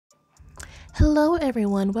Hello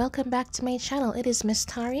everyone, welcome back to my channel. It is Miss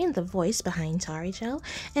Tari and the voice behind Taurygel,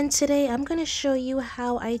 and today I'm going to show you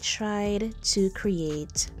how I tried to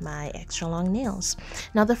create my extra long nails.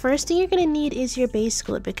 Now the first thing you're going to need is your base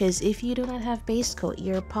coat, because if you do not have base coat,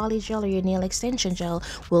 your polygel or your nail extension gel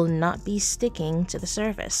will not be sticking to the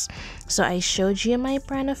surface. So I showed you my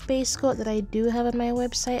brand of base coat that I do have on my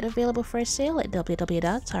website available for sale at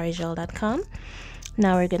www.taurygel.com.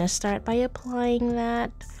 Now we're going to start by applying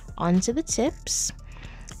that onto the tips,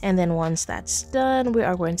 and then once that's done, we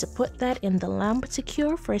are going to put that in the lamp to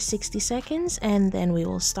cure for 60 seconds, and then we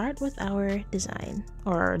will start with our design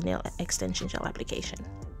or our nail extension gel application.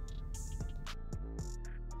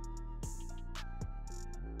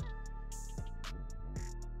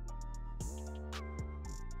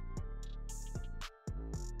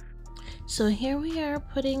 So here we are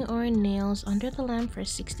putting our nails under the lamp for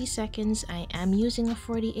 60 seconds. I am using a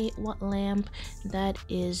 48-watt lamp. That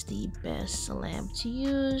is the best lamp to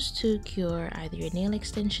use to cure either your nail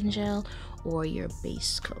extension gel or your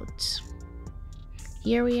base coat.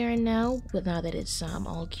 Here we are now, but now that it's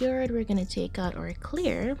all cured, we're going to take out our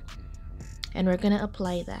clear and we're going to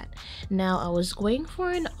apply that. Now I was going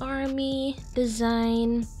for an army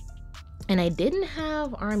design, and I didn't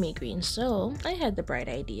have army green, so I had the bright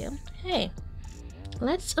idea. Hey,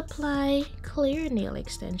 let's apply clear nail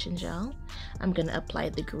extension gel. I'm gonna apply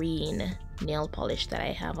the green nail polish that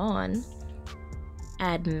I have on,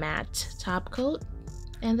 add matte top coat,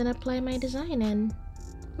 and then apply my design, and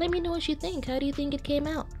let me know what you think. How do you think it came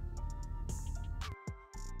out?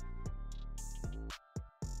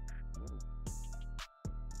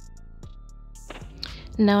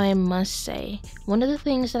 Now I must say, one of the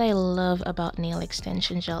things that I love about nail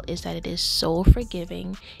extension gel is that it is so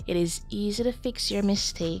forgiving, it is easy to fix your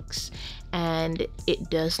mistakes, and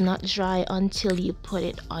it does not dry until you put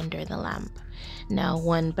it under the lamp. Now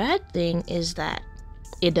one bad thing is that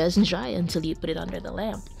it doesn't dry until you put it under the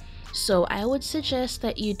lamp. So I would suggest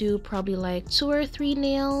that you do probably like 2 or 3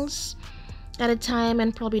 nails at a time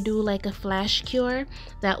and probably do like a flash cure.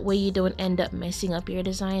 That way you don't end up messing up your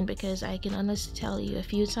design, because I can honestly tell you a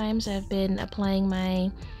few times I've been applying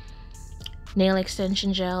my nail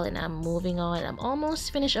extension gel and I'm moving on. I'm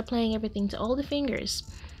almost finished applying everything to all the fingers,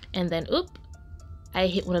 and then oop, I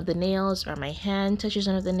hit one of the nails, or my hand touches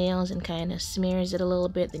one of the nails and kind of smears it a little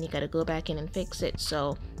bit. Then you got to go back in and fix it.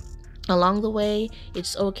 So along the way,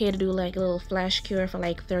 it's okay to do like a little flash cure for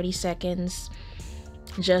like 30 seconds,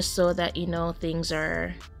 just so that you know things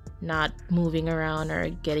are not moving around or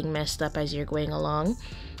getting messed up as you're going along.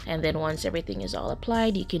 And then once everything is all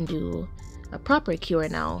applied, you can do a proper cure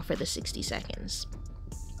now for the 60 seconds.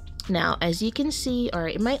 Now as you can see, or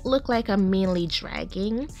it might look like I'm mainly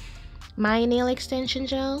dragging my nail extension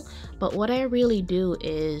gel, but what I really do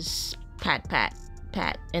is pat,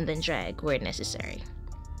 and then drag where necessary.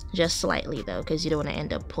 Just slightly though, because you don't want to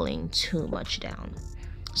end up pulling too much down.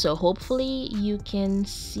 So hopefully you can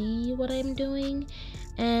see what I'm doing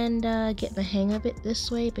and get the hang of it this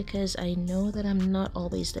way, because I know that I'm not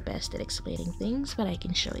always the best at explaining things, but I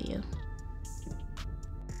can show you.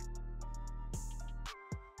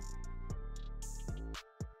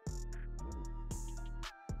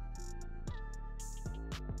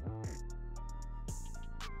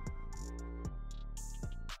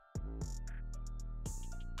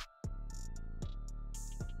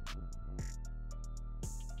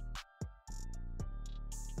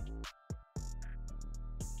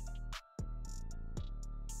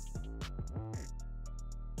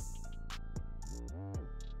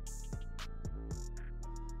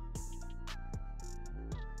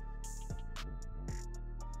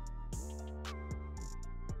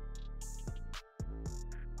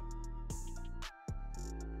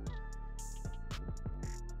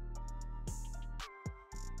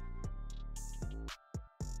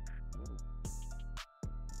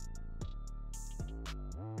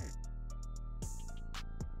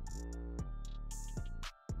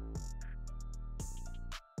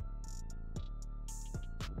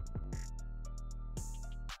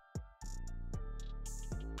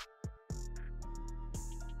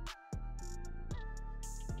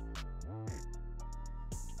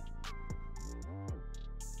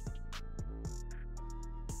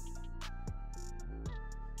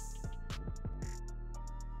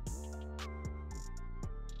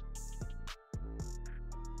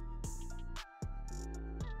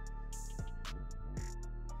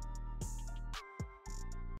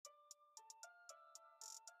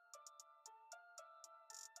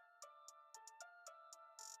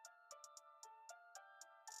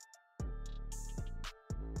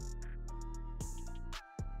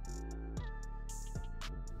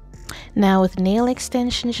 Now with nail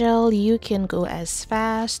extension gel, you can go as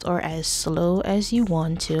fast or as slow as you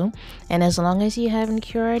want to, and as long as you haven't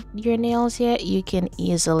cured your nails yet, you can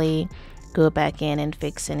easily go back in and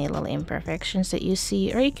fix any little imperfections that you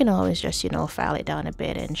see, or you can always just, you know, file it down a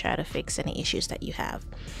bit and try to fix any issues that you have.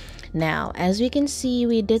 Now, as we can see,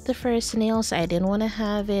 we did the first nail, so I didn't want to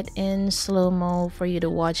have it in slow-mo for you to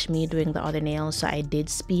watch me doing the other nails, so I did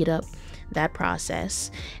speed up that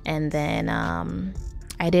process. And then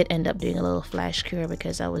I did end up doing a little flash cure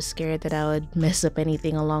because I was scared that I would mess up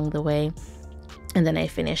anything along the way. And then I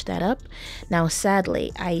finished that up. Now,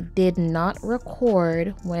 sadly, I did not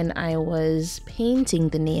record when I was painting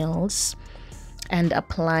the nails and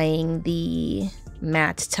applying the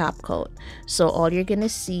matte top coat. So all you're gonna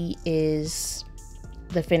see is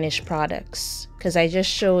the finished products, because I just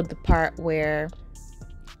showed the part where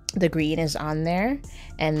the green is on there,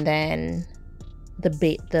 and then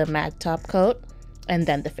the matte top coat, and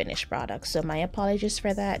then the finished product. So my apologies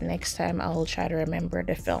for that. Next time I'll try to remember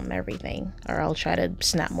to film everything, or I'll try to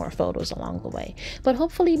snap more photos along the way. But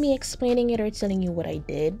hopefully me explaining it or telling you what I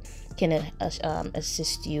did can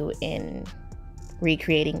assist you in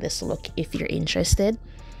recreating this look if you're interested.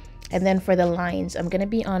 And then for the lines, I'm gonna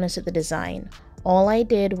be honest with the design. All I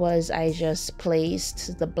did was I just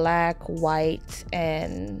placed the black, white,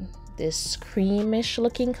 and this creamish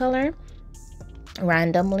looking color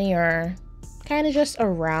randomly, or kind of just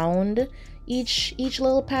around each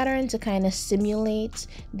little pattern to kind of simulate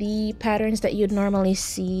the patterns that you'd normally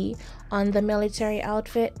see on the military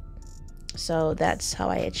outfit. So that's how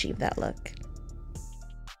I achieved that look.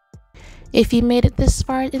 If you made it this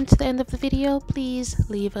far into the end of the video, please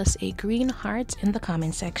leave us a green heart in the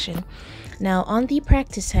comment section. Now on the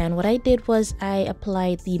practice hand, what I did was I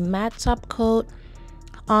applied the matte top coat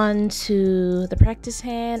onto the practice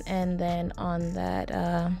hand, and then on that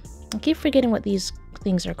I keep forgetting what these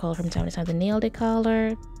things are called from time to time, the nail decal,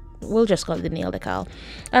 or we'll just call it the nail decal.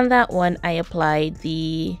 On that one I applied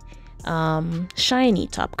the shiny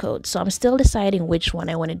top coat. So I'm still deciding which one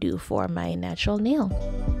I want to do for my natural nail.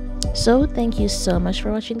 So thank you so much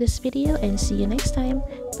for watching this video, and see you next time.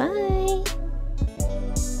 Bye.